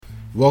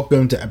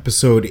Welcome to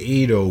episode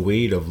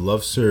 808 of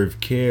Love Serve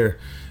Care.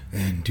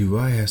 And do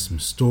I have some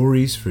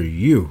stories for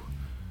you?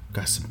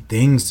 Got some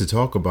things to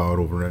talk about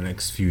over the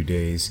next few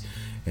days.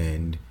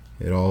 And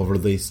it all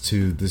relates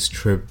to this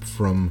trip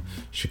from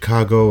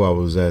Chicago. I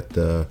was at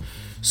the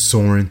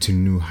Soaring to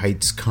New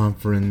Heights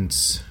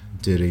conference.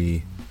 Did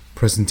a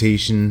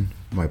presentation,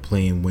 my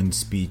Play and Win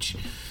speech.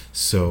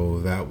 So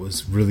that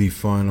was really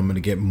fun. I'm going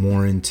to get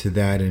more into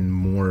that and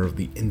more of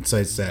the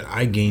insights that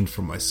I gained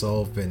for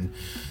myself and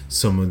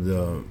some of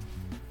the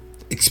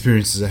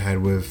experiences I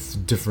had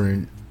with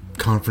different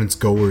conference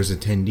goers,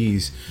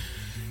 attendees.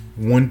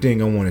 One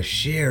thing I want to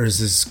share is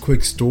this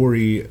quick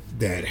story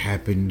that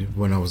happened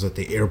when I was at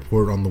the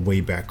airport on the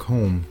way back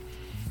home.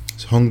 I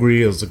was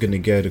hungry. I was looking to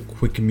get a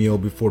quick meal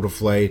before the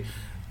flight.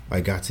 I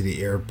got to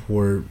the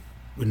airport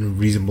in a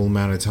reasonable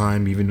amount of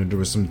time, even though there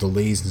were some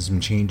delays and some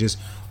changes.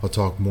 I'll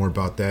talk more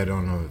about that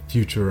on a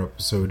future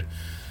episode.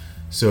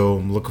 So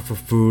I'm looking for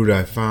food.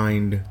 I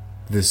find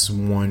this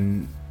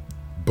one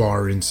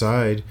bar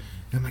inside.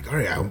 And I'm like, all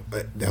right,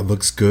 that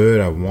looks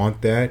good. I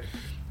want that.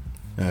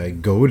 I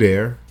go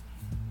there.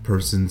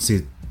 Person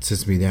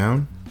sits me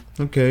down.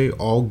 Okay,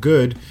 all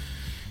good.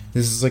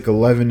 This is like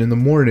 11 in the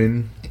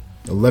morning.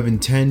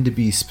 11:10 to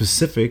be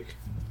specific.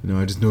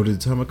 I just noted the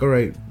time. Like, all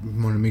right,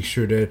 I want to make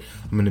sure that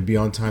I'm going to be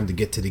on time to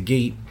get to the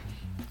gate.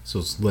 So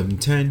it's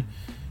 11:10.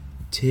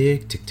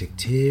 Tick, tick, tick,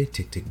 tick,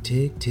 tick, tick,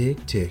 tick,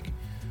 tick, tick.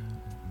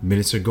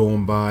 Minutes are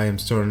going by. I'm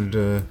starting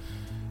to,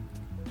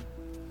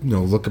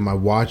 look at my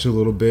watch a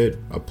little bit.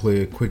 I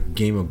play a quick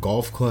game of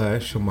Golf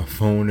Clash on my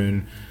phone,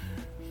 and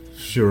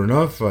sure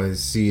enough, I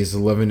see it's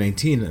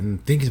 11:19. And I'm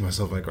thinking to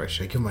myself, like, all right,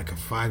 should I give him like a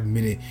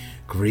 5-minute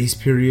grace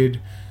period?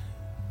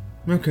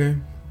 Okay,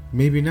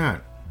 maybe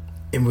not.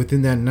 And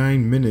within that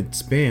 9-minute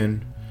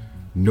span,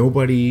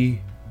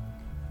 nobody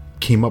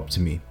came up to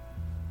me.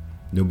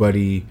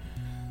 Nobody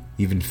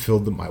even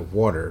filled up my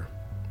water.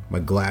 My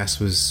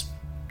glass was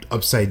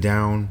upside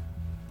down.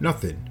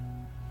 Nothing.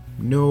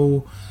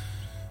 No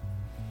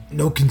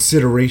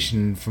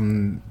consideration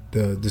from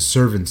the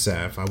servant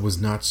staff. I was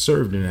not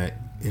served in an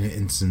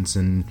instance.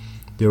 And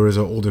there was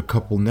an older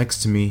couple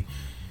next to me,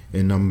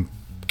 and I'm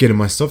getting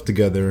my stuff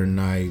together,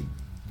 and I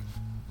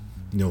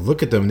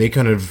look at them. They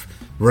kind of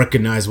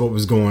recognize what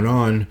was going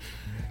on,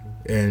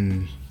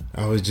 and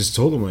I was just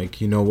told them,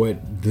 like, you know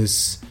what,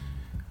 this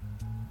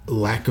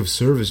lack of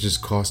service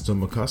just cost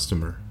them a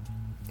customer.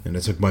 And I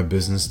took my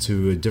business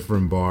to a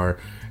different bar,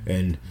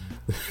 and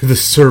the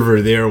server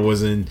there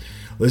wasn't,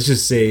 let's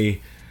just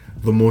say,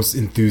 the most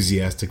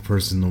enthusiastic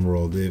person in the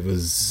world. It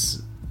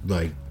was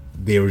like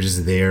they were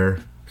just there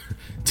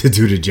to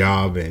do the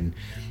job, and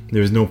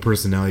there was no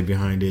personality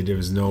behind it.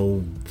 There's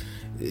no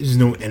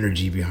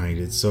energy behind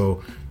it.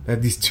 So I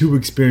have these two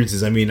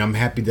experiences. I mean, I'm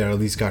happy that I at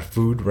least got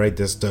food, right?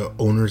 That's the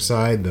owner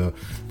side,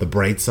 the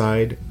bright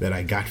side, that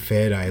I got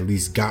fed. I at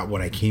least got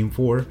what I came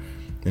for,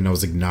 and I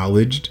was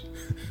acknowledged.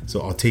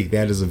 So I'll take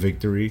that as a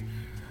victory.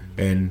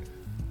 And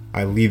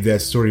I leave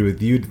that story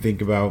with you to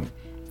think about,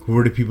 who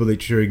are the people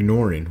that you're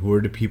ignoring? Who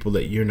are the people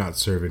that you're not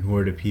serving? Who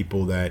are the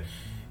people that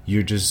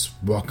you're just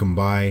walking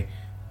by,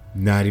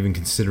 not even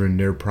considering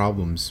their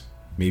problems?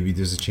 Maybe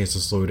there's a chance to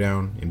slow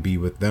down and be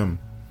with them.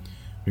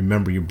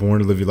 Remember, you're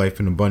born to live your life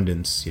in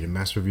abundance. You're the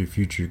master of your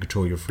future. You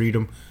control your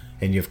freedom,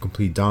 and you have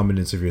complete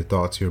dominance of your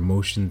thoughts, your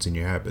emotions, and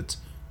your habits.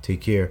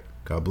 Take care.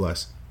 God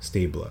bless.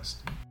 Stay blessed.